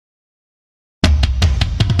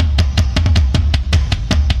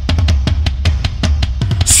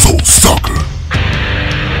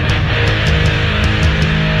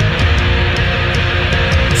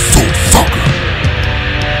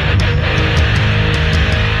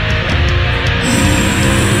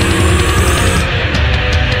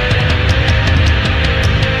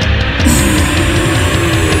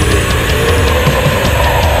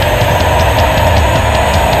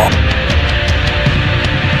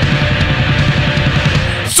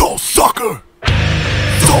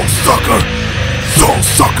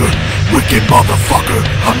wicked motherfucker,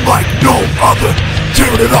 I'm like no other.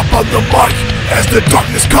 Tearing it up on the mic as the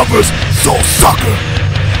darkness covers. Soul sucker,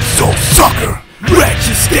 soul sucker.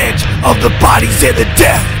 Wretched stench of the bodies and the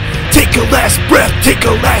death. Take a last breath, take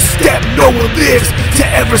a last step. No one lives to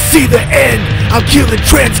ever see the end. I'm killing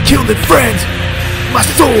trends, killing friends. My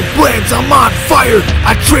soul blends, I'm on fire,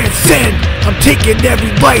 I transcend. I'm taking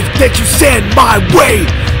every life that you send my way.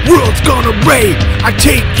 World's gonna rage, I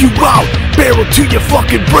take you out, barrel to your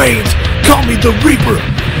fucking brains. Call me the Reaper,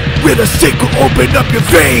 with a sickle open up your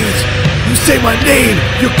veins. You say my name,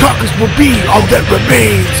 your carcass will be all that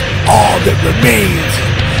remains. All that remains.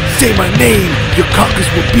 Say my name, your carcass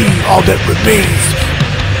will be all that remains.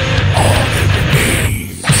 All that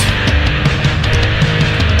remains.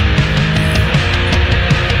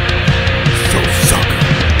 Soul sucker.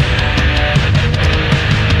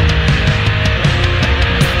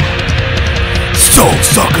 Soul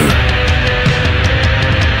sucker.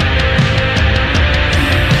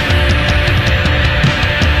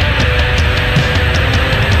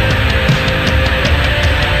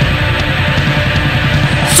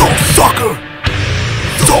 Sucker,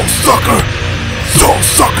 soul sucker, soul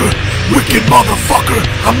sucker, wicked motherfucker,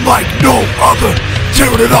 I'm like no other.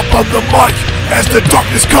 Tearing it up on the mic as the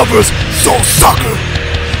darkness covers. Soul sucker,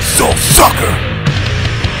 soul sucker.